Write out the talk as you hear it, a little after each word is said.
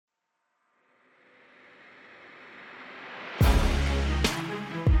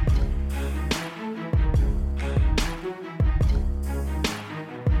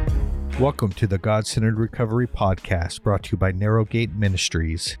Welcome to the God-Centered Recovery Podcast, brought to you by Narrowgate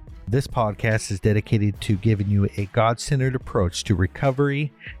Ministries. This podcast is dedicated to giving you a God-centered approach to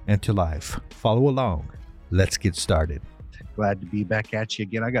recovery and to life. Follow along. Let's get started. Glad to be back at you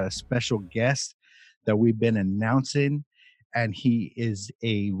again. I got a special guest that we've been announcing, and he is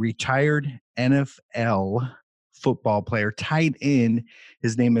a retired NFL football player, tight end.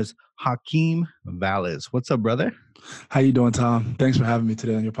 His name is Hakeem Valles. What's up, brother? How you doing, Tom? Thanks for having me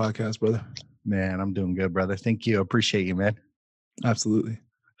today on your podcast, brother. Man, I'm doing good, brother. Thank you. Appreciate you, man. Absolutely.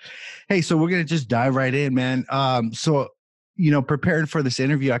 Hey, so we're going to just dive right in, man. Preparing for this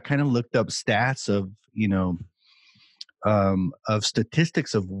interview, I kind of looked up stats of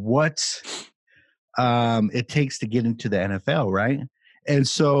statistics of what it takes to get into the NFL, right? And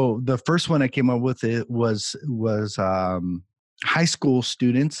so the first one I came up with was high school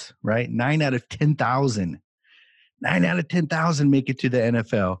students, right? 9 out of 10,000 make it to the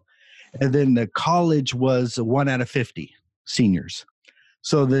NFL. And then the college was 1 out of 50 seniors.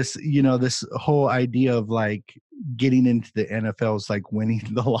 So this whole idea of like getting into the NFL is like winning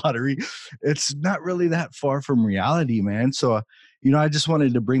the lottery. It's not really that far from reality, man. So, I just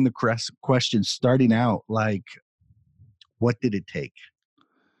wanted to bring the question starting out, like, what did it take?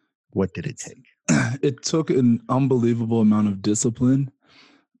 What did it take? It took an unbelievable amount of discipline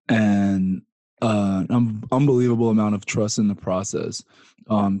and an unbelievable amount of trust in the process.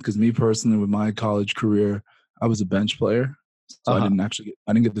 Because me personally, with my college career, I was a bench player. So I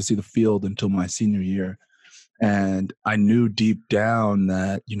didn't get to see the field until my senior year. And I knew deep down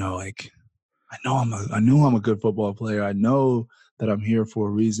that, I know I'm a good football player. I know that I'm here for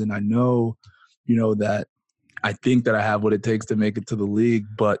a reason. I know, that I think that I have what it takes to make it to the league.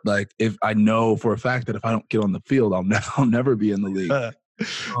 But like, if I know for a fact that if I don't get on the field, I'll never be in the league.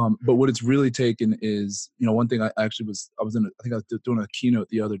 But what it's really taken is, one thing I was doing a keynote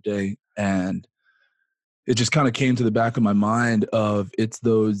the other day, and it just kind of came to the back of my mind of it's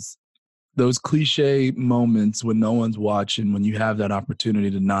those cliche moments when no one's watching, when you have that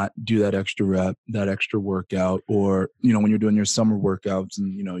opportunity to not do that extra rep, that extra workout, or, when you're doing your summer workouts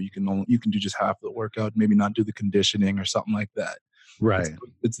and, you can do just half the workout, maybe not do the conditioning or something like that. Right.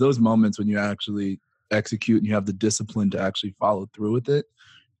 It's those moments when you actually execute and you have the discipline to actually follow through with it,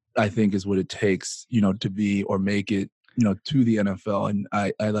 I think is what it takes, to be or make it, to the NFL. And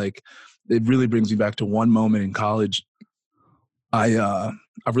I like, it really brings me back to one moment in college. I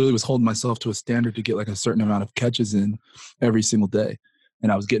really was holding myself to a standard to get like a certain amount of catches in every single day.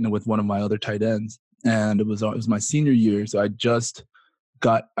 And I was getting it with one of my other tight ends. And it was my senior year. So I just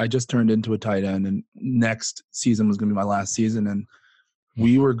turned into a tight end, and next season was going to be my last season. And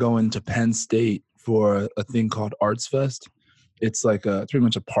we were going to Penn State for a thing called Arts Fest. It's like it's pretty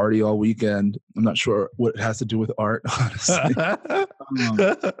much a party all weekend. I'm not sure what it has to do with art, honestly.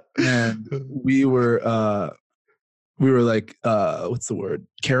 And we were like, what's the word?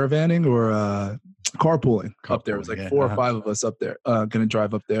 Caravanning or carpooling up there. It was like 4 or 5 of us up there, going to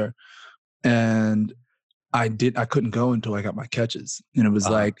drive up there. And I couldn't go until I got my catches. And it was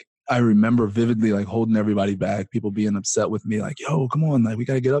like, I remember vividly like holding everybody back, people being upset with me, like, yo, come on, like we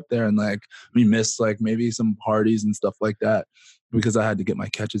got to get up there. And like, we missed like maybe some parties and stuff like that because I had to get my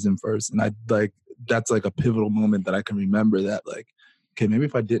catches in first. And that's like a pivotal moment that I can remember that like, okay, maybe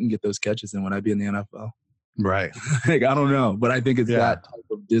if I didn't get those catches in, would I be in the NFL? Right. Like, I don't know, but I think it's that type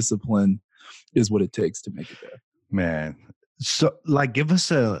of discipline is what it takes to make it there. Man. So like, give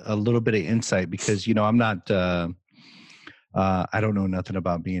us a little bit of insight, because, I'm not, I don't know nothing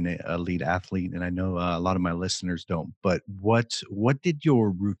about being an elite athlete, and I know a lot of my listeners don't, but what did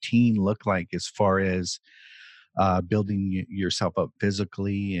your routine look like as far as building yourself up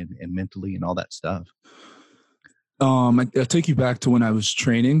physically and mentally and all that stuff? I'll take you back to when I was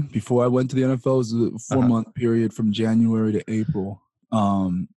training before I went to the NFL. It was a 4-month period from January to April.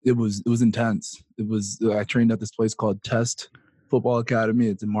 It was intense. I trained at this place called Test Football Academy.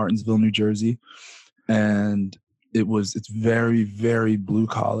 It's in Martinsville, New Jersey. And it's very, very blue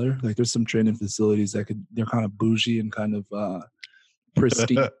collar. Like there's some training facilities they're kind of bougie and kind of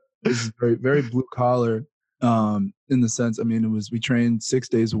pristine. This is very, very blue collar in the sense, we trained 6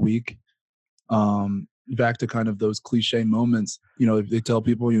 days a week. Back to kind of those cliche moments, if they tell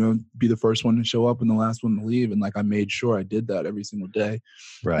people, be the first one to show up and the last one to leave. And like, I made sure I did that every single day.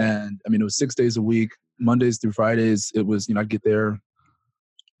 Right. And it was 6 days a week, Mondays through Fridays. It was, I'd get there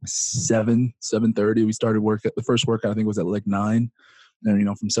 7:30. We started the first workout, I think was at like 9.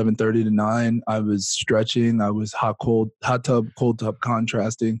 And, from 7:30 to 9, I was stretching. I was hot tub, cold tub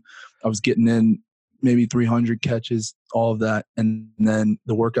contrasting. I was getting in maybe 300 catches, all of that. And then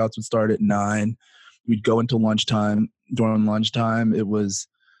the workouts would start at 9. We'd go into lunchtime. During lunchtime, it was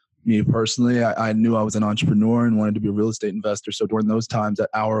Me personally, I knew I was an entrepreneur and wanted to be a real estate investor. So during those times, that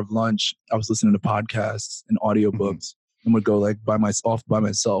hour of lunch, I was listening to podcasts and Hmm. audiobooks and would go like by myself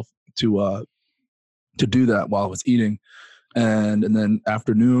to do that while I was eating. And then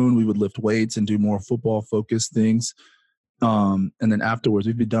afternoon, we would lift weights and do more football focused things. And then afterwards,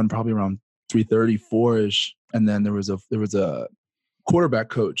 we'd be done probably around 3:30, 4-ish. And then there was a quarterback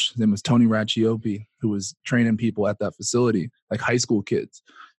coach. His name was Tony Racciopi, who was training people at that facility, like high school kids.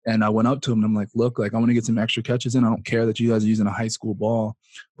 And I went up to him and I'm like, look, like I want to get some extra catches in. I don't care that you guys are using a high school ball,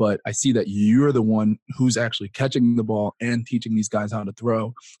 but I see that you're the one who's actually catching the ball and teaching these guys how to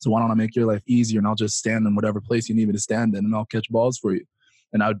throw. So why don't I make your life easier and I'll just stand in whatever place you need me to stand in and I'll catch balls for you.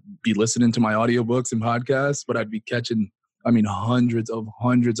 And I'd be listening to my audiobooks and podcasts, but I'd be catching, hundreds.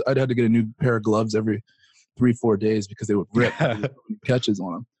 I'd have to get a new pair of gloves every 3-4 days because they would rip. There was so many catches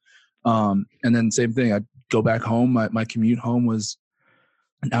on them. And then same thing, I'd go back home. My commute home was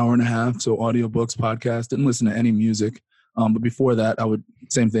an hour and a half. So audiobooks, podcast, didn't listen to any music. But before that, I would,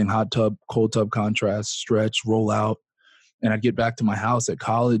 same thing, hot tub, cold tub contrast, stretch, roll out. And I'd get back to my house at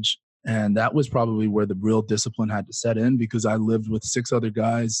college. And that was probably where the real discipline had to set in because I lived with 6 other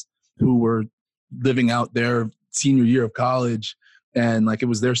guys who were living out their senior year of college. And like it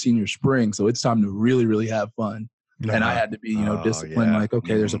was their senior spring. So it's time to really, really have fun. And I Uh-huh. had to be, Oh, disciplined. yeah. Like,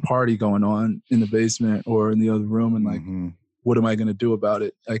 okay, there's a Hmm. party going on in the basement or in the other room. And like, Hmm. what am I going to do about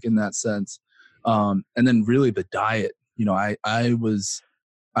it? Like in that sense. And then really the diet, I was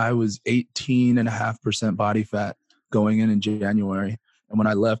 18.5% body fat going in January. And when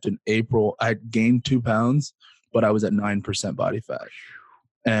I left in April, I gained 2 pounds, but I was at 9% body fat.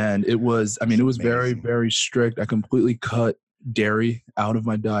 And That's it was very, amazing. very strict. I completely cut dairy out of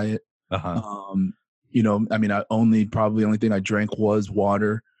my diet. Uh-huh. Um, probably the only thing I drank was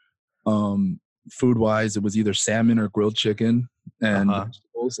water. Um, Food wise, it was either salmon or grilled chicken and Uh-huh.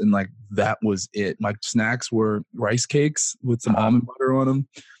 vegetables. And like, that was it. My snacks were rice cakes with some Uh-huh. almond butter on them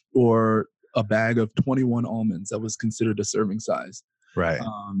or a bag of 21 almonds that was considered a serving size. Right.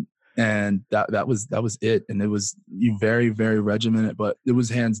 Um, and that was it. And it was very, very regimented, but it was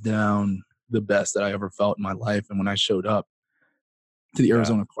hands down the best that I ever felt in my life. And when I showed up to the Yeah.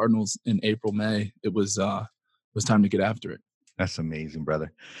 Arizona Cardinals in April, May, it was time to get after it. That's amazing,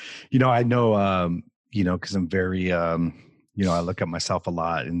 brother. I know, because I'm very, I look at myself a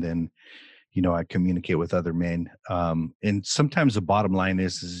lot and then, I communicate with other men. And sometimes the bottom line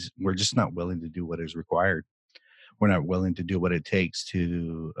is we're just not willing to do what is required. We're not willing to do what it takes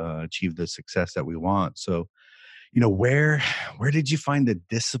to achieve the success that we want. So, where did you find the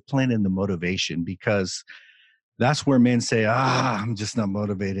discipline and the motivation? Because that's where men say, I'm just not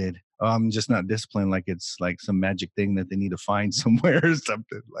motivated. Oh, I'm just not disciplined. Like it's like some magic thing that they need to find somewhere or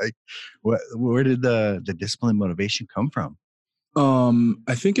something. Like, where did the discipline motivation come from?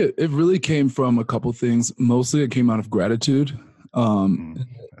 I think it really came from a couple things. Mostly it came out of gratitude. Um, Mm,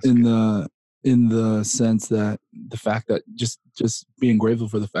 that's in good. the sense that the fact that just being grateful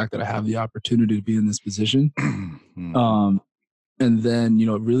for the fact that I have the opportunity to be in this position. Hmm. Um, and then,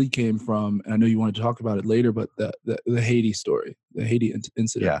 it really came from, and I know you wanted to talk about it later, but the Haiti story, the Haiti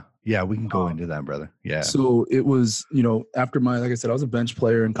incident. Yeah, yeah, we can go Um, into that, brother. Yeah. so it was, after like I said, I was a bench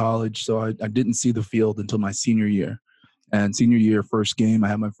player in college, so I didn't see the field until my senior year. And senior year, first game, I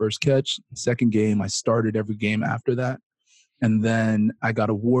had my first catch. Second game, I started every game after that. And then I got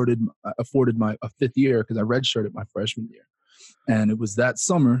afforded my a fifth year because I redshirted my freshman year. And it was that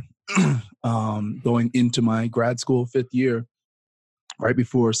summer, going into my grad school fifth year, right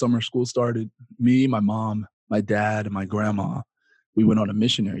before summer school started, me, my mom, my dad, and my grandma, we went on a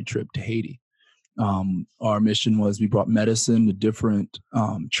missionary trip to Haiti. Our mission was we brought medicine to different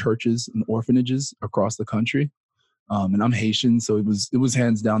churches and orphanages across the country. And I'm Haitian, so it was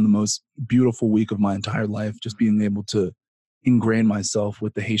hands down the most beautiful week of my entire life. Just being able to ingrain myself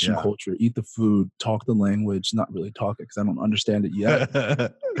with the Haitian Yeah. culture, eat the food, talk the language, not really talk it because I don't understand it yet.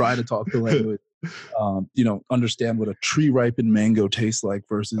 Try to talk the language. Understand what a tree ripened mango tastes like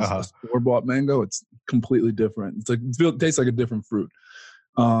versus a Uh-huh. store bought mango. It's completely different. It tastes like a different fruit.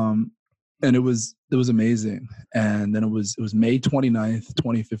 Um, and it was amazing. And then it was May 29th,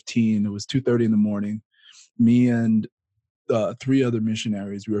 2015. It was 2:30 in the morning. Me and 3 other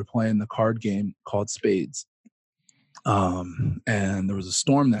missionaries, we were playing the card game called Spades. And there was a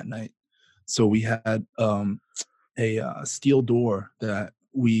storm that night. So we had a steel door that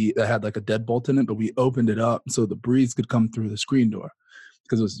had like a deadbolt in it, but we opened it up so the breeze could come through the screen door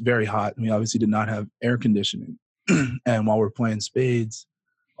because it was very hot. And we obviously did not have air conditioning. And while we're playing spades,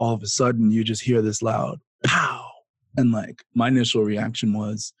 all of a sudden you just hear this loud pow. And like my initial reaction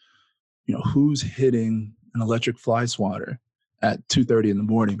was, who's hitting an electric fly swatter at 2:30 in the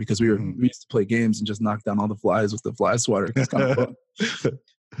morning because we used to play games and just knock down all the flies with the fly swatter. It's kind of fun.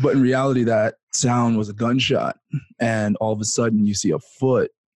 But in reality, that sound was a gunshot. And all of a sudden you see a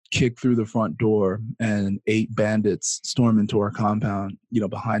foot kick through the front door and 8 bandits storm into our compound,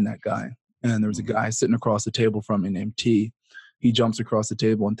 behind that guy. And there was a guy sitting across the table from me named T. He jumps across the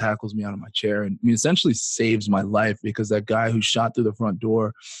table and tackles me out of my chair. And essentially saves my life, because that guy who shot through the front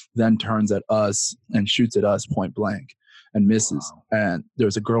door then turns at us and shoots at us point blank and misses. Wow. And there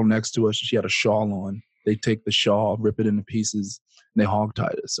was a girl next to us. She had a shawl on. They take the shawl, rip it into pieces, and they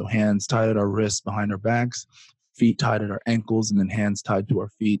hog-tied us. So hands tied at our wrists behind our backs, feet tied at our ankles, and then hands tied to our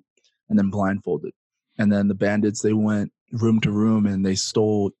feet, and then blindfolded. And then the bandits, they went room to room and they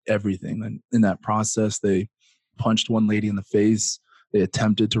stole everything. And in that process, they punched one lady in the face. They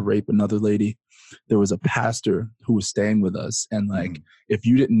attempted to rape another lady. There was a pastor who was staying with us. And if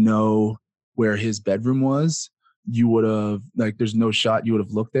you didn't know where his bedroom was, you would have, there's no shot you would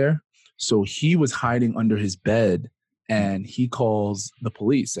have looked there. So he was hiding under his bed, and he calls the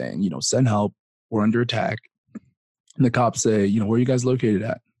police saying, send help. We're under attack. And the cops say, where are you guys located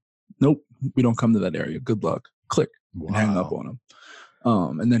at? Nope, we don't come to that area. Good luck. Click. Wow. And hang up on him.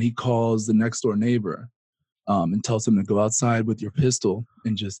 And then he calls the next door neighbor and tells him to go outside with your pistol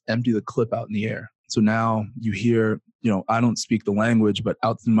and just empty the clip out in the air. So now you hear, I don't speak the language, but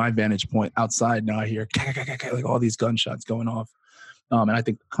out in my vantage point outside now I hear like all these gunshots going off. And I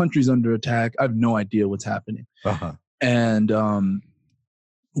think the country's under attack. I have no idea what's happening. Uh-huh. And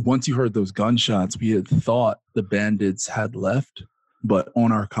once you heard those gunshots, we had thought the bandits had left. But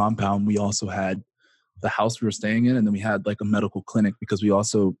on our compound, we also had the house we were staying in, and then we had a medical clinic, because we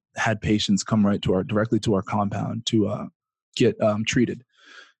also had patients come directly to our compound to get treated.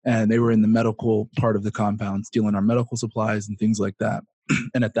 And they were in the medical part of the compound, stealing our medical supplies and things like that.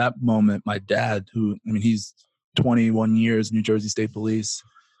 And at that moment, my dad, he's 21 years, New Jersey State Police.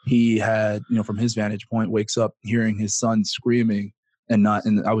 He had, from his vantage point, wakes up hearing his son screaming, and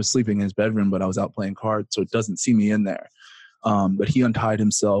I was sleeping in his bedroom, but I was out playing cards, so it doesn't see me in there. But he untied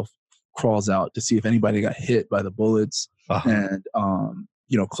himself, crawls out to see if anybody got hit by the bullets, and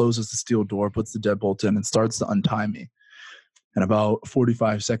closes the steel door, puts the deadbolt in, and starts to untie me. And about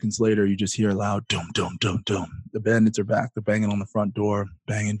 45 seconds later, you just hear a loud dum, dum, dum, dum. The bandits are back. They're banging on the front door,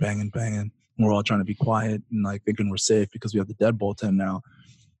 banging, banging, banging. We're all trying to be quiet and thinking we're safe because we have the deadbolt in now.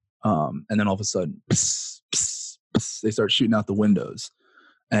 And then all of a sudden, pss, pss, pss, they start shooting out the windows.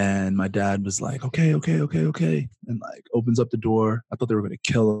 And my dad was like, okay. And opens up the door. I thought they were going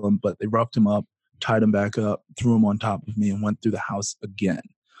to kill him, but they roughed him up, tied him back up, threw him on top of me, and went through the house again.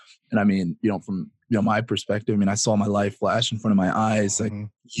 And from my perspective, I saw my life flash in front of my eyes. I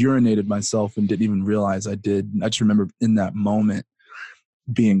urinated myself and didn't even realize I did. I just remember in that moment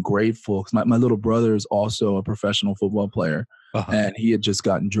being grateful, because my little brother is also a professional football player. And he had just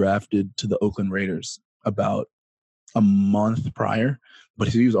gotten drafted to the Oakland Raiders about a month prior, but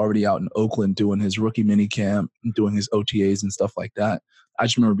he was already out in Oakland doing his rookie mini camp, doing his OTAs and stuff like that. I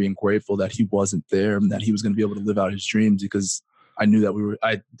just remember being grateful that he wasn't there and that he was going to be able to live out his dreams, because I knew that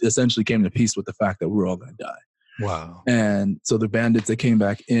I essentially came to peace with the fact that we were all going to die. Wow. And so the bandits, they came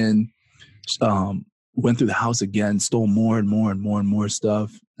back in, went through the house again, stole more and more and more and more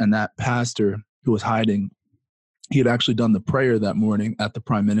stuff. And that pastor who was hiding, he had actually done the prayer that morning at the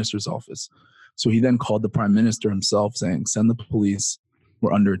Prime Minister's office. So he then called the Prime Minister himself saying, send the police,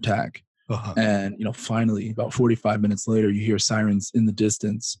 we're under attack. And, finally, about 45 minutes later, you hear sirens in the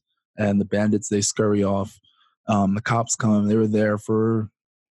distance, and the bandits, they scurry off. The cops come. They were there for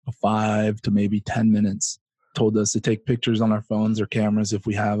 5 to maybe 10 minutes, told us to take pictures on our phones or cameras if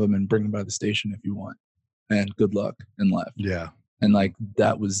we have them, and bring them by the station if you want. And good luck, and left. Yeah. And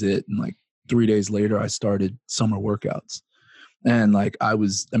that was it. And 3 days later, I started summer workouts. And I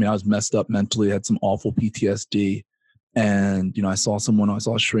was messed up mentally, had some awful PTSD. And, I saw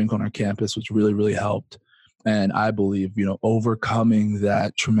a shrink on our campus, which really, really helped. And I believe, overcoming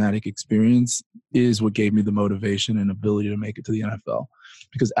that traumatic experience is what gave me the motivation and ability to make it to the NFL.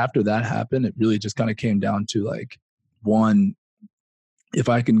 Because after that happened, it really just kind of came down to one, if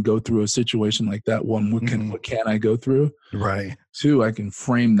I can go through a situation like that, one, what can I go through? Right. 2, I can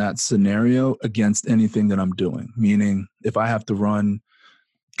frame that scenario against anything that I'm doing. Meaning, if I have to run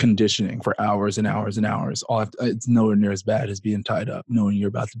conditioning for hours and hours and hours, it's nowhere near as bad as being tied up, knowing you're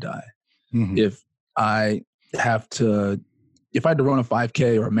about to die. If I had to run a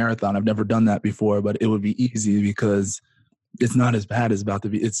 5K or a marathon, I've never done that before, but it would be easy because it's not as bad as about to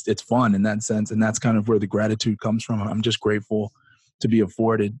be. It's fun in that sense. And that's kind of where the gratitude comes from. I'm just grateful to be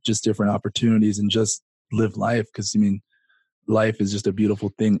afforded just different opportunities and just live life. Because life is just a beautiful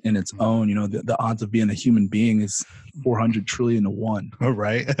thing in its own. You know, the odds of being a human being is 400 trillion to 1. Oh,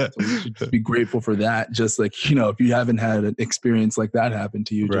 right. So we should just be grateful for that. Just like, you know, if you haven't had an experience like that happen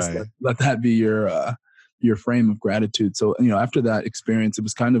to you, just Right. let that be your frame of gratitude. So, you know, after that experience, it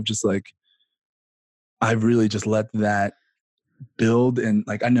was kind of just like, I really just let that build. And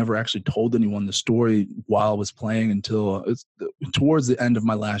like, I never actually told anyone the story while I was playing until towards the end of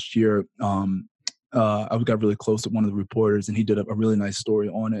my last year. I got really close to one of the reporters, and he did a really nice story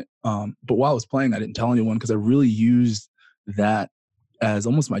on it. But while I was playing, I didn't tell anyone because I really used that as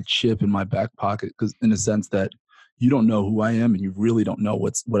almost my chip in my back pocket. Because in a sense that you don't know who I am, and you really don't know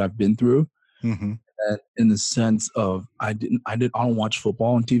what I've been through. Mm-hmm. And in the sense of I don't watch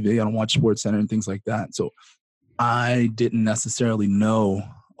football on TV. I don't watch Sports Center and things like that. So I didn't necessarily know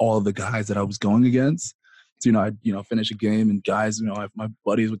all of the guys that I was going against. So, you know, I'd, you know, finish a game and guys, you know, my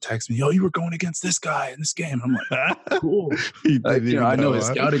buddies would text me, "Yo, you were going against this guy in this game." And I'm like, cool. Like, you know, I know his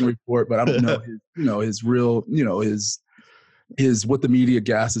scouting report, but I don't know his, you know, his real, you know, his what the media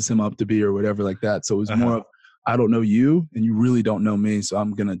gasses him up to be or whatever like that. So it was more of, I don't know you and you really don't know me. So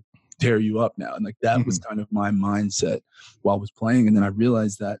I'm going to tear you up now. And like, that was kind of my mindset while I was playing. And then I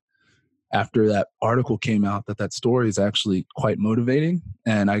realized that after that article came out, that story is actually quite motivating,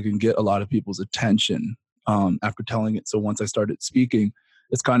 and I can get a lot of people's attention after telling it. So once I started speaking,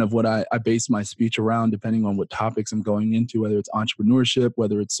 it's kind of what I base my speech around, depending on what topics I'm going into, whether it's entrepreneurship,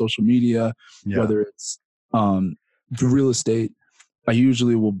 whether it's social media, whether it's real estate. I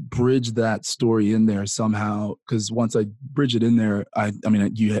usually will bridge that story in there somehow, because once I bridge it in there, I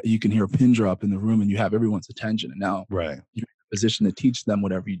mean, you can hear a pin drop in the room, and you have everyone's attention, and now you're in a position to teach them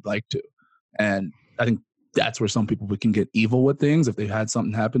whatever you'd like to. And I think that's where some people can get evil with things. If they've had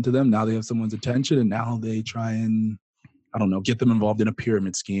something happen to them, now they have someone's attention, and now they try and, I don't know, get them involved in a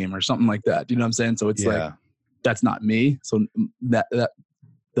pyramid scheme or something like that. You know what I'm saying? So it's like, that's not me. So that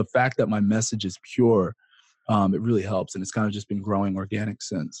the fact that my message is pure, it really helps. And it's kind of just been growing organic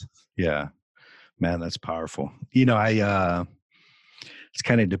since. Yeah, man, that's powerful. You know, it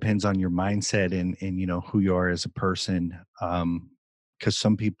kind of depends on your mindset and, you know, who you are as a person. Because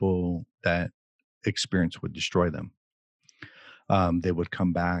some people, that experience would destroy them. They would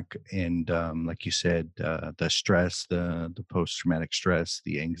come back and, like you said, the stress, the post-traumatic stress,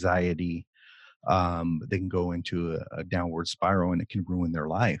 the anxiety, they can go into a downward spiral, and it can ruin their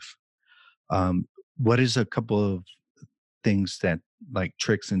life. What is a couple of things that, like,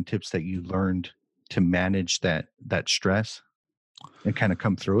 tricks and tips that you learned to manage that stress and kind of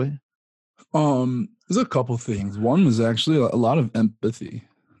come through it? There's a couple things. One was actually a lot of empathy.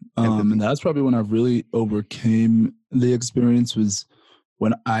 And that's probably when I really overcame the experience, was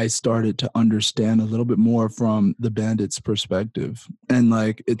when I started to understand a little bit more from the bandit's perspective. And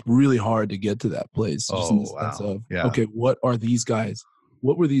like, it's really hard to get to that place. Just in the sense of, okay, what are these guys?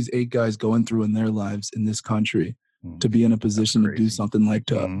 What were these 8 guys going through in their lives in this country to be in a position to do something like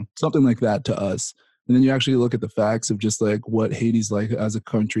that to us? And then you actually look at the facts of just like what Haiti's like as a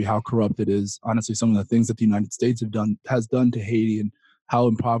country, how corrupt it is. Honestly, some of the things that the United States has done to Haiti, and how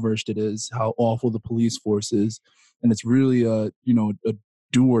impoverished it is, how awful the police force is. And it's really a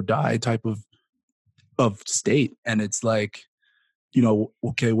do or die type of state. And it's like, you know,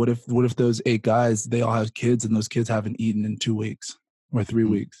 okay, what if those 8 guys, they all have kids, and those kids haven't eaten in 2 weeks or 3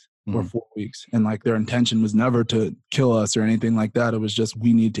 weeks or 4 weeks. And like, their intention was never to kill us or anything like that. It was just,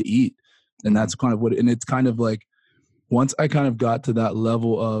 we need to eat. And that's kind of and it's kind of like, once I kind of got to that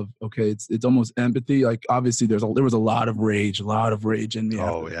level of, okay, it's almost empathy. Like, obviously there was a lot of rage in me.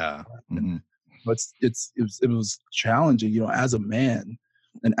 But it was challenging, you know, as a man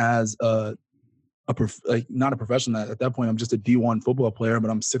and as not a professional. At that point, I'm just a D1 football player, but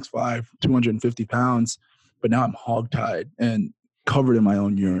I'm 6'5", 250 pounds. But now I'm hogtied and covered in my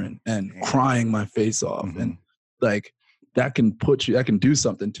own urine and crying my face off. And like, that can do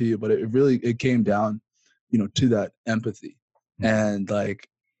something to you. But it came down, you know, to that empathy, and like,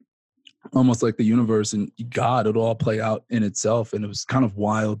 almost like the universe and God, it'll all play out in itself. And it was kind of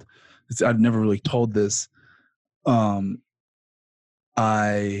wild. I've never really told this. When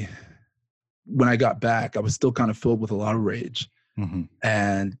I got back, I was still kind of filled with a lot of rage,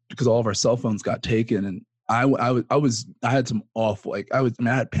 and because all of our cell phones got taken, and I had some awful, like, I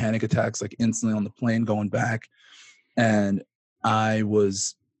had panic attacks like instantly on the plane going back, and I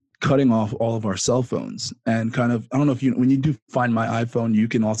was cutting off all of our cell phones. And kind of, I don't know if when you do find my iPhone, you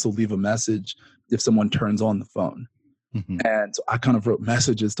can also leave a message if someone turns on the phone. And so I kind of wrote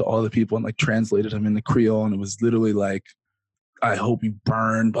messages to all the people and like translated them into Creole, and it was literally like, I hope you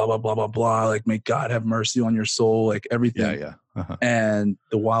burn, blah, blah, blah, blah, blah. Like, may God have mercy on your soul, like everything. Yeah. Uh-huh. And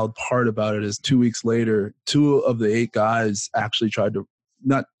the wild part about it is 2 weeks later, 2 of the 8 guys actually tried to,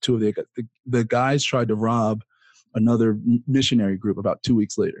 not 2 of the 8 guys, the guys tried to rob another missionary group about 2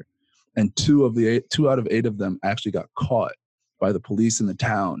 weeks later. And 2 out of 8 of them actually got caught by the police in the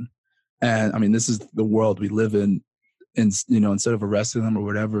town. And I mean, this is the world we live in. And, you know, instead of arresting them or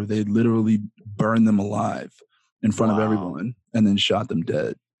whatever, they literally burned them alive in front of everyone and then shot them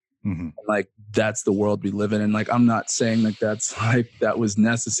dead. Mm-hmm. Like, that's the world we live in. And like, I'm not saying like that's like that was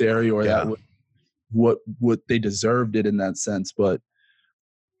necessary or that was what they deserved it in that sense, but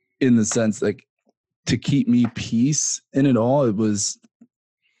in the sense, like, to keep me peace in it all, it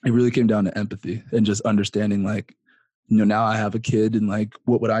really came down to empathy and just understanding, like, you know, now I have a kid, and like,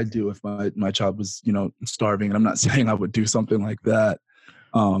 what would I do if my child was, you know, starving? And I'm not saying I would do something like that,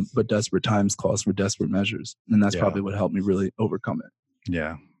 but desperate times calls for desperate measures, and that's probably what helped me really overcome it.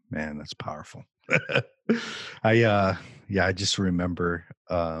 Yeah, man, that's powerful. I just remember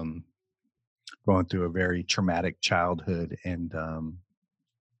going through a very traumatic childhood, and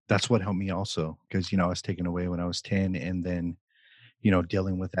that's what helped me also, because, you know, I was taken away when I was 10, and then, you know,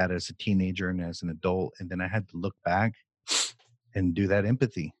 dealing with that as a teenager and as an adult, and then I had to look back and do that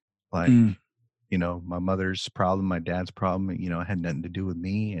empathy, like, you know, my mother's problem, my dad's problem, you know, it had nothing to do with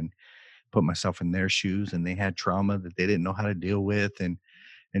me, and put myself in their shoes, and they had trauma that they didn't know how to deal with, and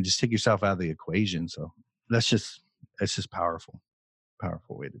just take yourself out of the equation. So that's just powerful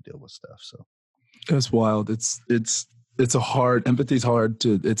way to deal with stuff. So that's wild. It's a hard, empathy's hard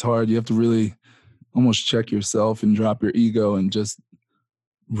it's hard. You have to really almost check yourself and drop your ego and just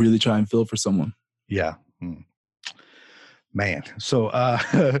really try and feel for someone. Yeah. Man. So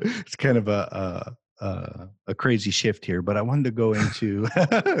it's kind of a crazy shift here, but I wanted to go into,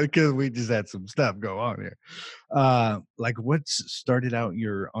 because we just had some stuff go on here. Like, what started out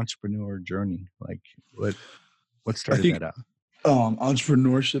your entrepreneur journey? Like, what started that out?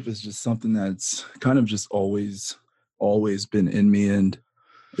 Entrepreneurship is just something that's kind of just always been in me. And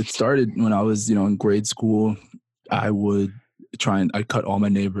it started when I was, you know, in grade school. I would I cut all my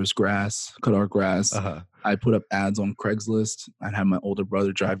neighbors' grass, cut our grass. I put up ads on Craigslist. I'd have my older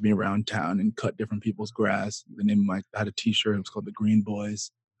brother drive me around town and cut different people's grass. The name of I had a t-shirt. It was called the Green Boys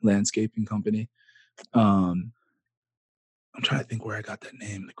Landscaping Company. I'm trying to think where I got that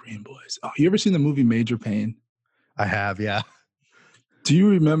name, the Green Boys. Oh, you ever seen the movie Major Payne? I have, yeah. Do you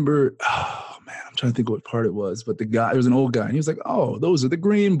remember? Oh man, I'm trying to think what part it was. But there was an old guy, and he was like, "Oh, those are the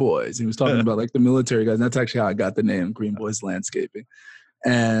Green Boys." And he was talking about like the military guys. And that's actually how I got the name Green Boys Landscaping.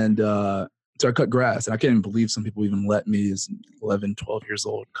 And so I cut grass, and I can't even believe some people even let me, as 11, 12 years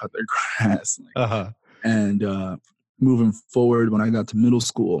old, cut their grass. And moving forward, when I got to middle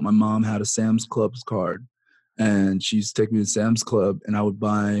school, my mom had a Sam's Club's card, and she used to take me to Sam's Club, and I would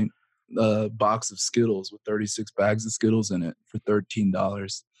buy a box of Skittles with 36 bags of Skittles in it for $13.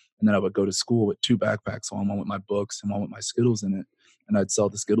 And then I would go to school with 2 backpacks, one with my books and one with my Skittles in it. And I'd sell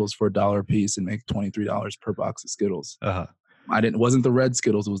the Skittles for $1 a piece and make $23 per box of Skittles. It wasn't the red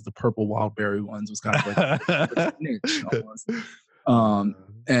Skittles, it was the purple wild berry ones. It was kind of like a niche almost.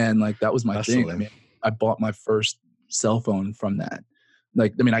 And like, that was my thing. I mean, I bought my first cell phone from that.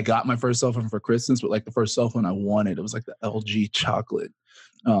 Like, I mean, I got my first cell phone for Christmas, but like the first cell phone I wanted, it was like the LG chocolate.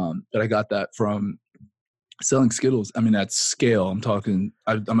 But I got that from selling Skittles. I mean, at scale, I'm talking,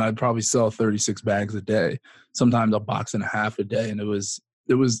 I'd probably sell 36 bags a day, sometimes a box and a half a day. And it was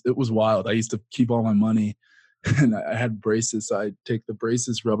wild. I used to keep all my money, and I had braces. So I'd take the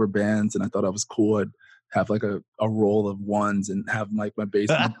braces, rubber bands, and I thought I was cool. I'd have like a roll of ones and have like my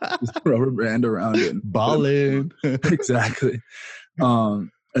basement rubber band around it. Ballin'. Exactly.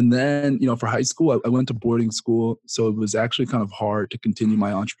 And then, you know, for high school, I went to boarding school. So it was actually kind of hard to continue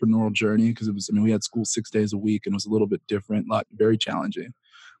my entrepreneurial journey, because we had school 6 days a week, and it was a little bit different, very challenging.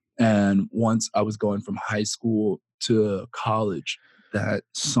 And once I was going from high school to college that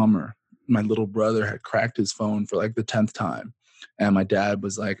summer, my little brother had cracked his phone for like the 10th time. And my dad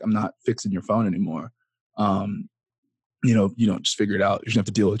was like, "I'm not fixing your phone anymore. You know, just figure it out. You're gonna have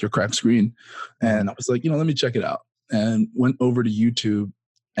to deal with your cracked screen." And I was like, let me check it out. And went over to YouTube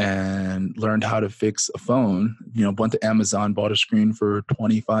and learned how to fix a phone. Went to Amazon, bought a screen for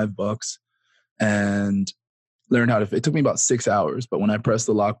 $25 and learned how to, it took me about 6 hours, but when I pressed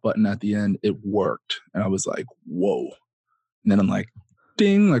the lock button at the end, it worked. And I was like, whoa. And then I'm like,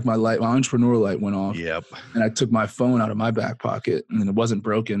 ding, like my entrepreneur light went off. Yep. And I took my phone out of my back pocket, and it wasn't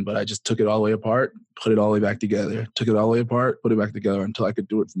broken, but I just took it all the way apart, put it all the way back together, took it all the way apart, put it back together until I could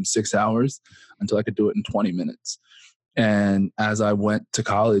do it from 6 hours, until I could do it in 20 minutes. And as I went to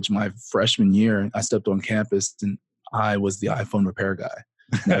college, my freshman year, I stepped on campus and I was the iPhone repair guy.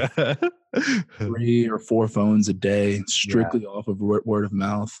 And I had 3 or 4 phones a day, strictly off of word of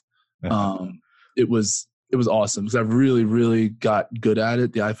mouth. It was awesome because I really, really got good at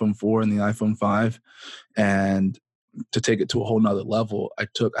it. The iPhone 4 and the iPhone 5, and to take it to a whole nother level, I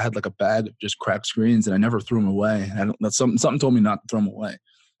had like a bag of just cracked screens, and I never threw them away. And something told me not to throw them away.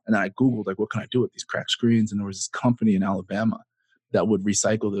 And then I Googled, like, what can I do with these cracked screens? And there was this company in Alabama that would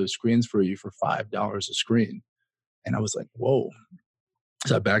recycle those screens for you for $5 a screen. And I was like, whoa.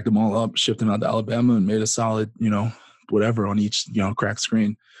 So I bagged them all up, shipped them out to Alabama, and made a solid, whatever on each, cracked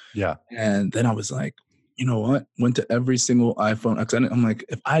screen. Yeah. And then I was like, you know what? Went to every single iPhone. I'm like,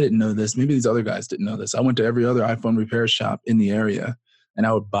 if I didn't know this, maybe these other guys didn't know this. I went to every other iPhone repair shop in the area, and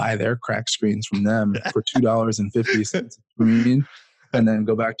I would buy their cracked screens from them for $2.50 a screen, and then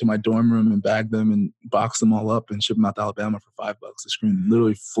go back to my dorm room and bag them and box them all up and ship them out to Alabama for $5 a screen.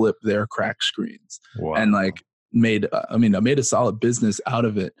 Literally flip their cracked screens. Wow. And like I made a solid business out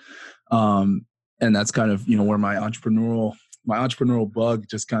of it. And that's kind of, where my entrepreneurial bug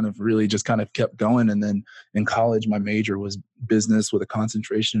just kind of kept going. And then in college, my major was business with a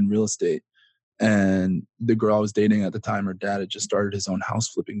concentration in real estate. And the girl I was dating at the time, her dad had just started his own house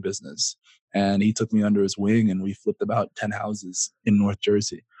flipping business. And he took me under his wing, and we flipped about 10 houses in North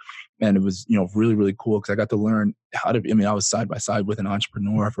Jersey. And it was, really, really cool because I got to learn how to I was side by side with an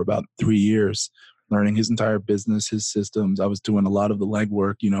entrepreneur for about 3 years, learning his entire business, his systems. I was doing a lot of the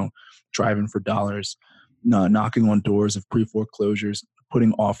legwork, driving for dollars, knocking on doors of pre-foreclosures,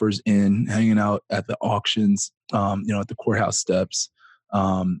 putting offers in, hanging out at the auctions, at the courthouse steps.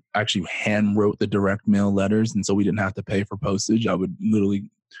 Actually hand wrote the direct mail letters. And so we didn't have to pay for postage. I would literally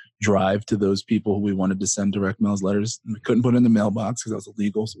drive to those people who we wanted to send direct mails letters. We couldn't put it in the mailbox because that was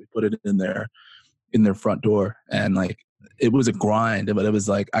illegal. So we put it in their front door. And like, it was a grind, but it was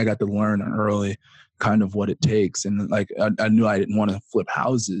like, I got to learn early kind of what it takes. And like, I knew I didn't want to flip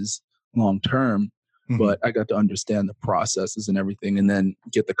houses long term, but I got to understand the processes and everything, and then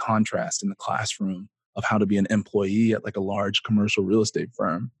get the contrast in the classroom of how to be an employee at like a large commercial real estate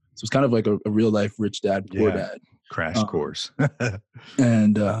firm. So it's kind of like a real life rich dad, poor dad crash course.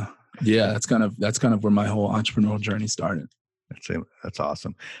 And that's kind of where my whole entrepreneurial journey started. That's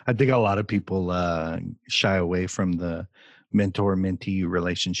awesome. I think a lot of people shy away from the mentor-mentee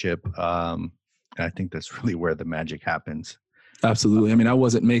relationship. I think that's really where the magic happens. Absolutely. I mean, I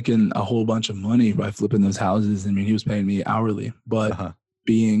wasn't making a whole bunch of money by flipping those houses. I mean, he was paying me hourly, but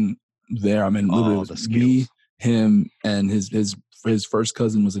being there, I mean, literally it was me, him, and his first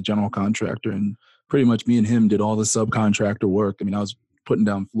cousin was a general contractor, and pretty much me and him did all the subcontractor work. I mean, I was putting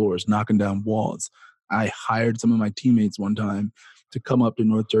down floors, knocking down walls. I hired some of my teammates one time to come up to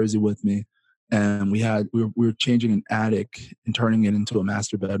North Jersey with me, and we were changing an attic and turning it into a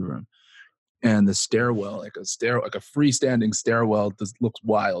master bedroom. And the stairwell, like a freestanding stairwell, looks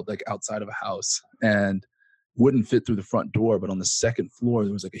wild, like outside of a house, and wouldn't fit through the front door. But on the second floor,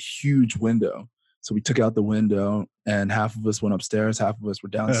 there was like a huge window. So we took out the window, and half of us went upstairs, half of us were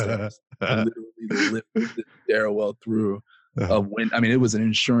downstairs. And literally lifted the stairwell through a window. I mean, it was an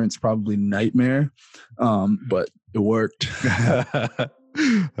insurance probably nightmare, but it worked.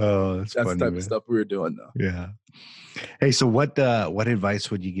 Oh, that's funny, the type of stuff we were doing, though. Yeah. Hey, so what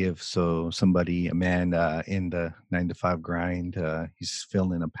advice would you give? So somebody, a man in the 9-to-5 grind, he's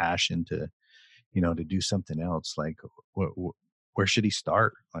feeling a passion to do something else. Like, where should he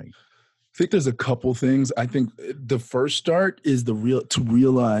start? Like, I think there's a couple things. I think the first start is to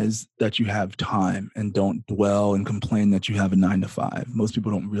realize that you have time and don't dwell and complain that you have a 9-to-5. Most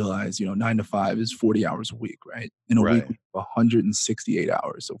people don't realize, 9-to-5 is 40 hours a week, right? In a week, we have 168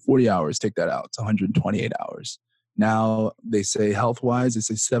 hours. So 40 hours, take that out. It's 128 hours. Now they say health-wise, they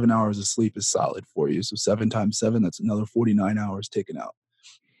say 7 hours of sleep is solid for you. So 7 times 7, that's another 49 hours taken out.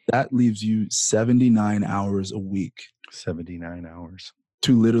 That leaves you 79 hours a week. 79 hours.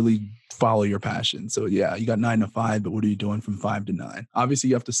 To literally follow your passion. So yeah, you got 9-to-5, but what are you doing from 5 to 9? Obviously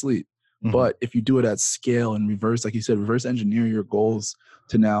you have to sleep, but if you do it at scale and reverse, like you said, reverse engineer your goals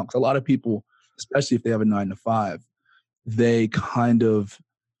to now, because a lot of people, especially if they have a 9-to-5,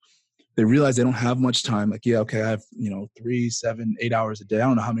 they realize they don't have much time. Like, yeah, okay, I have, 3, 7, 8 hours a day. I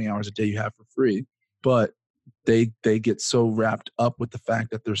don't know how many hours a day you have for free, but they get so wrapped up with the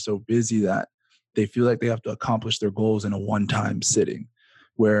fact that they're so busy that they feel like they have to accomplish their goals in a one-time sitting.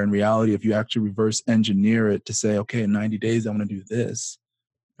 Where in reality, if you actually reverse engineer it to say, okay, in 90 days, I want to do this.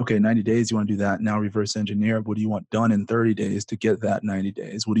 Okay, 90 days, you want to do that. Now reverse engineer. What do you want done in 30 days to get that 90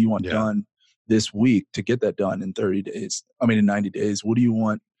 days? What do you want done this week to get that done in 30 days? I mean, in 90 days. What do you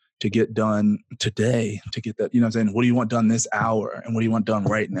want to get done today to get that? You know what I'm saying? What do you want done this hour? And what do you want done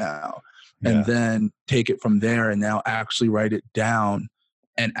right now? and then take it from there and now actually write it down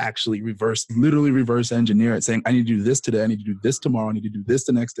and actually literally reverse engineer it, saying, I need to do this today. I need to do this tomorrow. I need to do this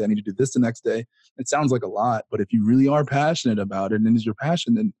the next day. I need to do this the next day. It sounds like a lot, but if you really are passionate about it and is your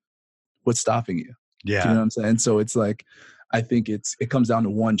passion, then what's stopping you? Yeah. Do you know what I'm saying? So it's like, I think it comes down to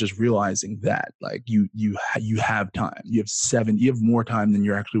one, just realizing that like you have time. You have more time than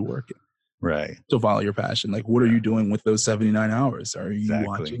you're actually working. Right. To follow your passion. Like, what are you doing with those 79 hours? Are you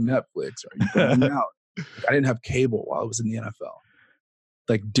watching Netflix? Are you going out? Like, I didn't have cable while I was in the NFL.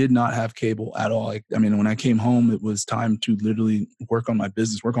 Like, did not have cable at all. Like, I mean, when I came home, it was time to literally work on my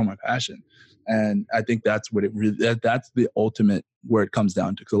business, work on my passion. And I think that's what that's the ultimate where it comes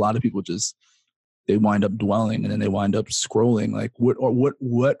down to. Because a lot of people they wind up dwelling and then they wind up scrolling. Like,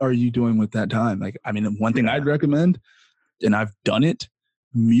 what are you doing with that time? Like, I mean, one thing I'd recommend, and I've done it,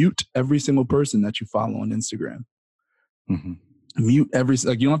 mute every single person that you follow on Instagram. Mm-hmm. Mute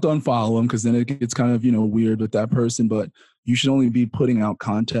like you don't have to unfollow them because then it gets kind of, weird with that person, but you should only be putting out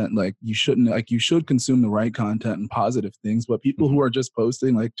content. Like you should consume the right content and positive things, but people who are just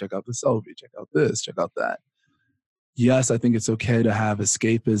posting like, check out the selfie, check out this, check out that. Yes, I think it's okay to have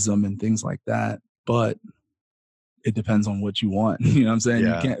escapism and things like that, but it depends on what you want. You know what I'm saying?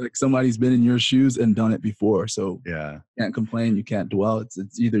 You can't, like, somebody's been in your shoes and done it before. So you can't complain. You can't dwell.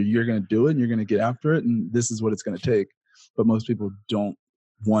 It's either you're going to do it and you're going to get after it, and this is what it's going to take. But most people don't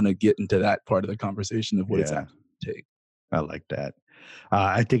want to get into that part of the conversation of what it's actually going to take. I like that.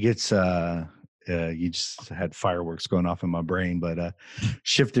 I think it's, you just had fireworks going off in my brain, but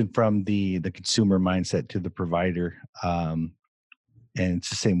shifting from the consumer mindset to the provider, and it's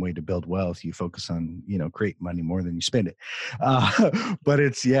the same way to build wealth. You focus on, create money more than you spend it. But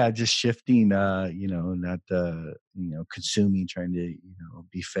it's, just shifting, not, consuming, trying to,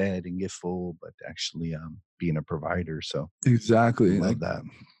 be fed and get full, but actually being a provider. So exactly. I love that.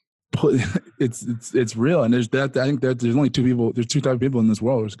 It's real. And there's that. I think that there's only there's two types of people in this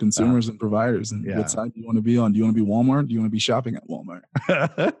world. There's consumers and providers. And what side do you want to be on? Do you want to be Walmart? Do you want to be shopping at Walmart?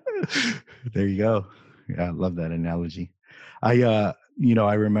 There you go. Yeah, I love that analogy. I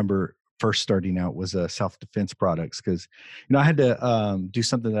remember first starting out was self-defense products because, I had to do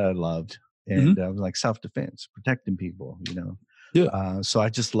something that I loved, and I was like self-defense, protecting people, so I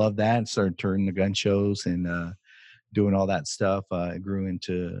just loved that and started touring the gun shows and doing all that stuff. I grew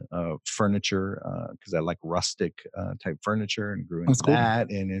into furniture because I like rustic type furniture, and grew into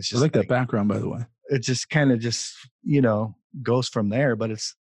that. And it's just I like that background, by the way. It just kind of goes from there, but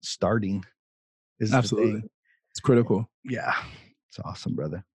it's starting. Absolutely. It's critical. Yeah. It's awesome,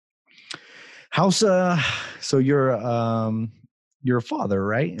 brother. How's so you're a father,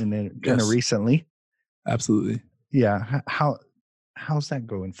 right? And then kind of recently. Absolutely. Yeah. How's that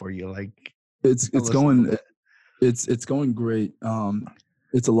going for you? Like it's going great.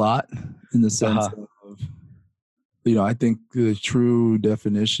 It's a lot in the sense of, I think the true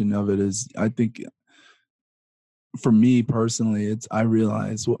definition of it is, I think for me personally, I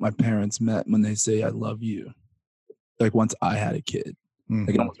realize what my parents meant when they say, I love you. Like once I had a kid,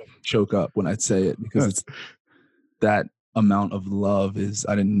 like it almost makes me choke up when I say it, because it's that amount of love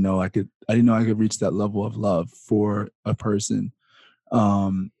I didn't know I could reach that level of love for a person.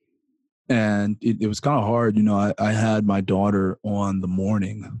 And it was kind of hard. I had my daughter on the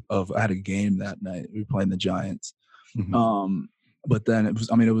morning I had a game that night. We were playing the Giants. But then it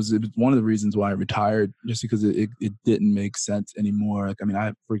was one of the reasons why I retired, just because it didn't make sense anymore. Like,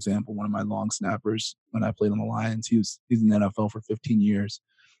 for example, one of my long snappers when I played on the Lions, he's in the NFL for 15 years,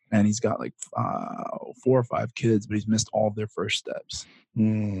 and he's got like 4 or 5 kids, but he's missed all of their first steps,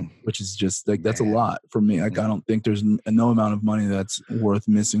 which is just like, that's a lot for me. Like, I don't think there's no amount of money that's worth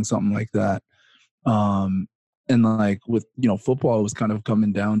missing something like that. And like with, football, it was kind of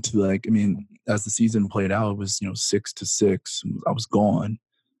coming down to like, as the season played out, it was, 6-6. I was gone.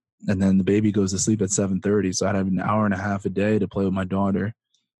 And then the baby goes to sleep at 7:30. So I'd have an hour and a half a day to play with my daughter.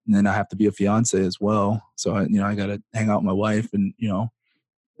 And then I have to be a fiance as well. So I got to hang out with my wife, and, and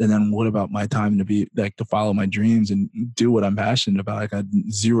then what about my time to be like, to follow my dreams and do what I'm passionate about? Like, I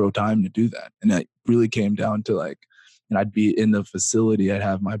had zero time to do that. And that really came down to like, and I'd be in the facility, I'd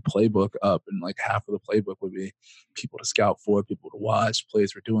have my playbook up, and like half of the playbook would be people to scout for, people to watch,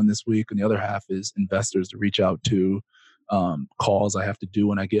 plays we're doing this week. And the other half is investors to reach out to, calls I have to do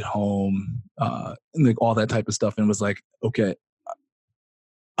when I get home, and like all that type of stuff. And it was like, okay,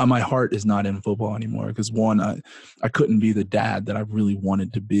 my heart is not in football anymore, because one, I couldn't be the dad that I really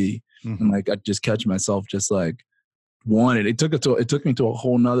wanted to be. And like, I just catch myself just like, it took me to a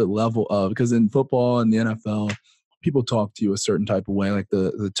whole nother level of, because in football and the NFL, people talk to you a certain type of way, like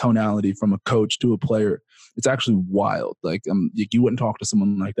the tonality from a coach to a player. It's actually wild. Like you wouldn't talk to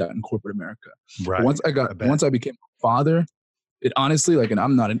someone like that in corporate America. Right. But once I became a father, it honestly, like, and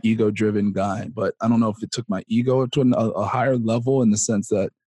I'm not an ego-driven guy, but I don't know if it took my ego to a higher level in the sense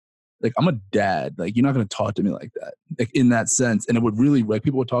that, like, I'm a dad. Like, you're not going to talk to me like that, like, in that sense. And it would really, like,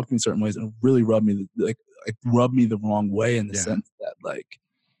 people would talk to me certain ways and it would really rub me the wrong way in the sense that, like,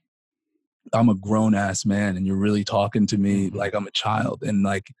 I'm a grown ass man and you're really talking to me like I'm a child. And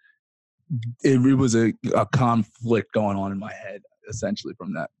like, it was a conflict going on in my head, essentially,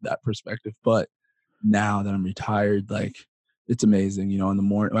 from that perspective. But now that I'm retired, like, it's amazing. In the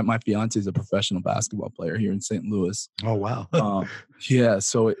morning, my fiance is a professional basketball player here in St. Louis. Oh, wow. Yeah.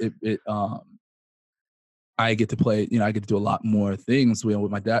 So I get to play, I get to do a lot more things with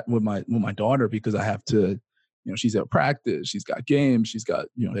my dad, with my daughter, because I have to, she's at practice, she's got games, she's got,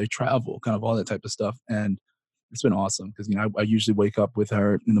 they travel, kind of all that type of stuff. And it's been awesome because, I usually wake up with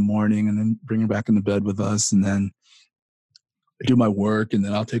her in the morning and then bring her back in the bed with us. And then I do my work and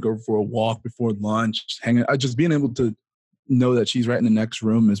then I'll take her for a walk before lunch, hanging. Just being able to know that she's right in the next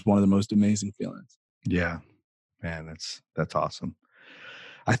room is one of the most amazing feelings. Yeah, man, that's awesome.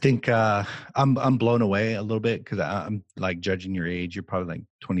 I think I'm blown away a little bit because I'm like judging your age. You're probably like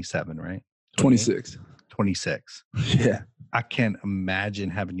 27, right? 26. 26. Yeah. I can't imagine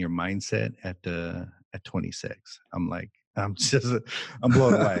having your mindset at 26. I'm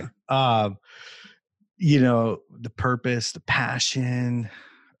blown away. The purpose, the passion,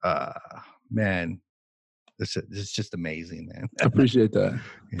 man, it's just amazing, man. I appreciate that.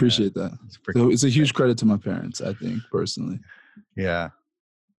 Appreciate that. So it's a huge credit to my parents, I think, personally. Yeah.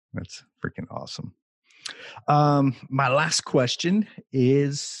 That's freaking awesome. My last question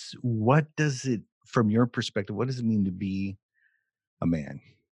is, from your perspective, what does it mean to be a man?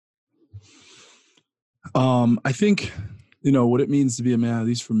 I think, what it means to be a man, at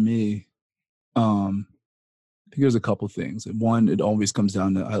least for me, I think there's a couple things. One, it always comes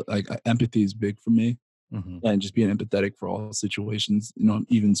down to empathy is big for me, and just being empathetic for all situations,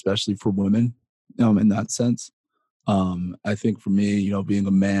 even especially for women, in that sense. I think for me, being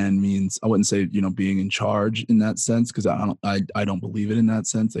a man means, I wouldn't say, being in charge in that sense, because I don't believe it in that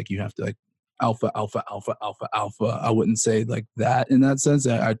sense. Like, you have to, like, alpha, alpha, alpha, alpha, alpha. I wouldn't say like that in that sense.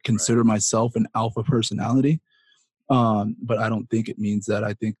 I'd consider myself an alpha personality. But I don't think it means that.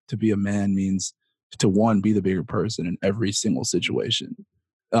 I think to be a man means to, one, be the bigger person in every single situation.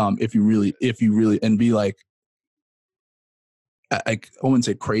 If you really, and be like, I wouldn't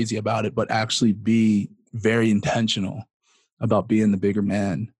say crazy about it, but actually be very intentional about being the bigger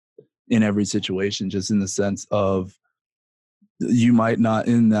man in every situation, just in the sense of, you might not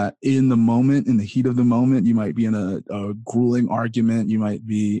in the heat of the moment, you might be in a grueling argument. You might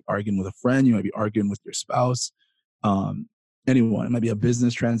be arguing with a friend. You might be arguing with your spouse. Anyone. It might be a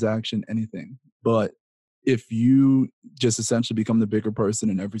business transaction, anything. But if you just essentially become the bigger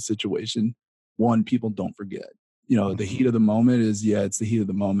person in every situation, one, people don't forget. The heat of the moment is, it's the heat of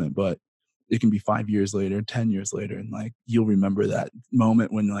the moment, but it can be 5 years later, 10 years later, and like, you'll remember that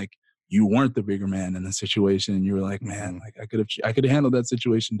moment when, like, you weren't the bigger man in the situation and you were like, man, like, I could have handled that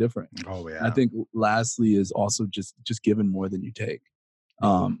situation different. Oh yeah. And I think lastly is also just giving more than you take.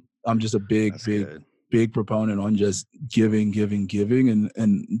 I'm just a big proponent on just giving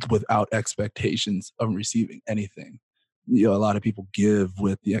and without expectations of receiving anything. A lot of people give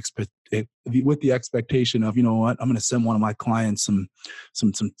with the expectation of, you know what, I'm going to send one of my clients some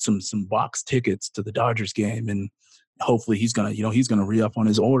box tickets to the Dodgers game, and hopefully he's gonna re-up on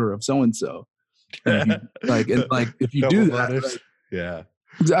his order of so and so. And if you do that, yeah,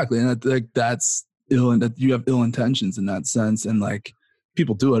 exactly, and that's ill, and that you have ill intentions in that sense, and like,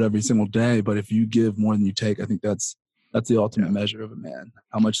 people do it every single day. But if you give more than you take, I think that's the ultimate measure of a man.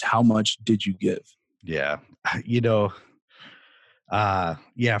 How much did you give? Yeah,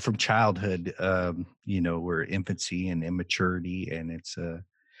 from childhood, we're infancy and immaturity, and it's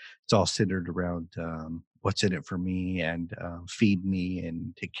all centered around what's in it for me, and feed me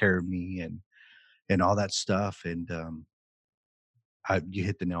and take care of me, and all that stuff. And you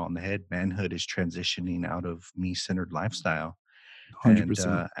hit the nail on the head. Manhood is transitioning out of me-centered lifestyle 100%.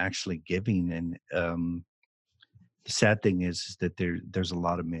 and actually giving. And the sad thing is that there's a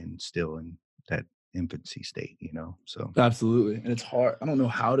lot of men still in that infancy state, so absolutely. And it's hard. I don't know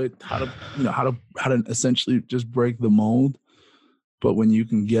how to essentially just break the mold, but when you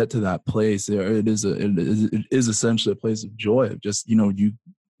can get to that place, it is essentially a place of joy of just,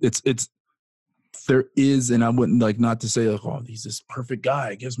 there is, and I wouldn't like, not to say like, oh, he's this perfect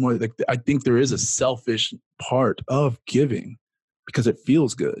guy, gives more. Like, I think there is a selfish part of giving because it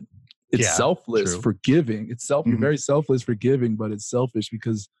feels good. it's Yeah, selfless true. for giving. You're very selfless for giving, but it's selfish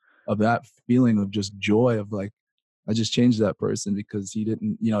because of that feeling of just joy of like, I just changed that person because he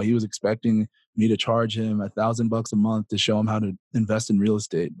didn't, he was expecting me to charge him $1,000 a month to show him how to invest in real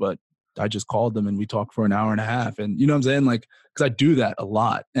estate. But I just called them and we talked for an hour and a half. And you know what I'm saying? Like, cause I do that a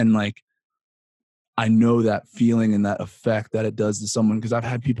lot. And like, I know that feeling and that effect that it does to someone. Cause I've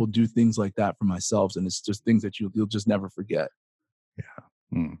had people do things like that for myself. And it's just things that you'll just never forget.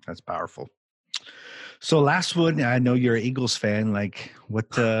 Yeah. That's powerful. So last one, I know you're an Eagles fan. Like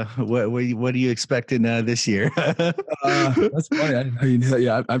what are you expecting this year? That's funny. I didn't know you knew that.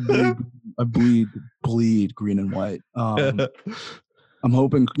 Yeah, I bleed green and white. I'm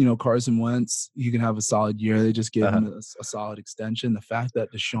hoping, Carson Wentz, he can have a solid year. They just gave him a solid extension. The fact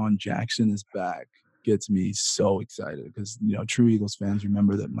that Deshaun Jackson is back gets me so excited because, true Eagles fans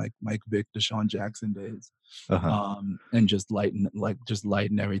remember that Mike Vick, Deshaun Jackson days, and just lighten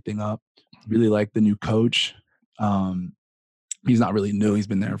everything up. Really like the new coach. He's not really new. He's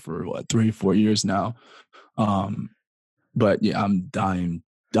been there for 3-4 years now. But yeah, I'm dying.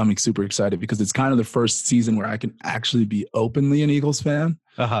 I'm super excited because it's kind of the first season where I can actually be openly an Eagles fan.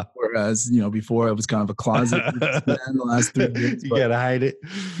 Whereas, before I was kind of a closet fan the last 3 years. You gotta hide it.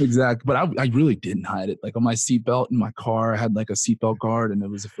 Exactly. But I really didn't hide it. Like on my seatbelt in my car, I had like a seatbelt guard and it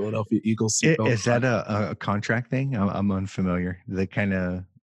was a Philadelphia Eagles seatbelt. Is that a contract thing? I'm unfamiliar. Do they kind of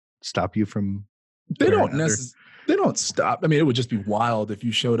stop you from? They don't stop. I mean, it would just be wild if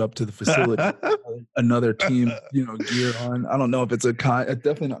you showed up to the facility another team, gear on. I don't know if it's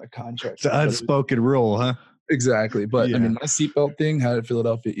definitely not a contract. It's an unspoken rule, huh? Exactly. But I mean, my seatbelt thing had a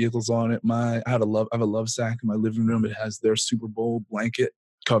Philadelphia Eagles on it. I have a love sack in my living room. It has their Super Bowl blanket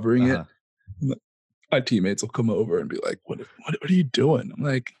covering it. My teammates will come over and be like, what are you doing? I'm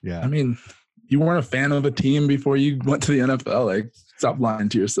like, I mean, you weren't a fan of a team before you went to the NFL. Like, stop lying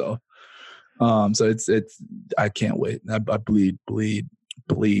to yourself. So it's I can't wait. I bleed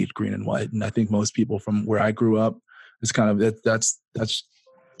green and white. And I think most people from where I grew up, it's kind of that's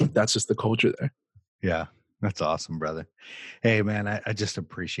just the culture there. Yeah. That's awesome, brother. Hey man, I just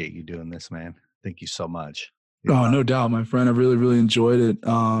appreciate you doing this, man. Thank you so much. Oh, no doubt, my friend. I really, really enjoyed it.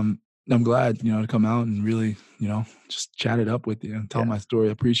 I'm glad, to come out and really, just chat it up with you and tell my story.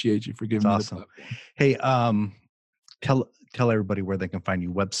 I appreciate you for giving me the platform. Hey, tell everybody where they can find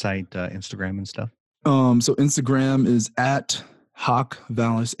you, website, Instagram and stuff. So Instagram is at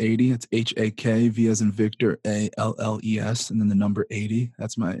Valles 80. It's HAK, V as in Victor, ALLES, and then the number 80.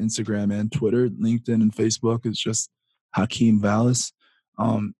 That's my Instagram and Twitter. LinkedIn and Facebook is just Hakeem Valles.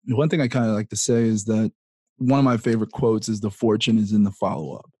 One thing I kind of like to say is that one of my favorite quotes is the fortune is in the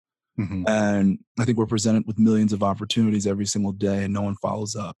follow-up. And I think we're presented with millions of opportunities every single day and no one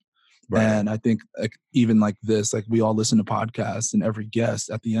follows up. Right. And I think even like this, like we all listen to podcasts and every guest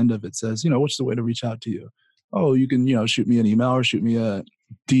at the end of it says, what's the way to reach out to you? Oh, you can, shoot me an email or shoot me a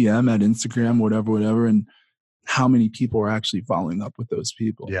DM at Instagram, whatever. And how many people are actually following up with those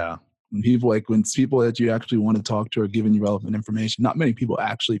people? Yeah. When people that you actually want to talk to are giving you relevant information, not many people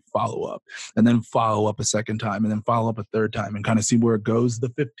actually follow up and then follow up a second time and then follow up a third time and kind of see where it goes the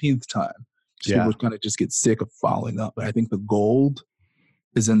 15th time. People kind of just get sick of following up. But I think the gold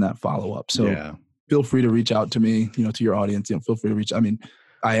is in that follow-up. So feel free to reach out to me, to your audience, feel free to reach. I mean,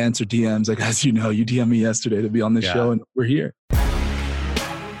 I answer DMs, like, as you DM me yesterday to be on the show and we're here.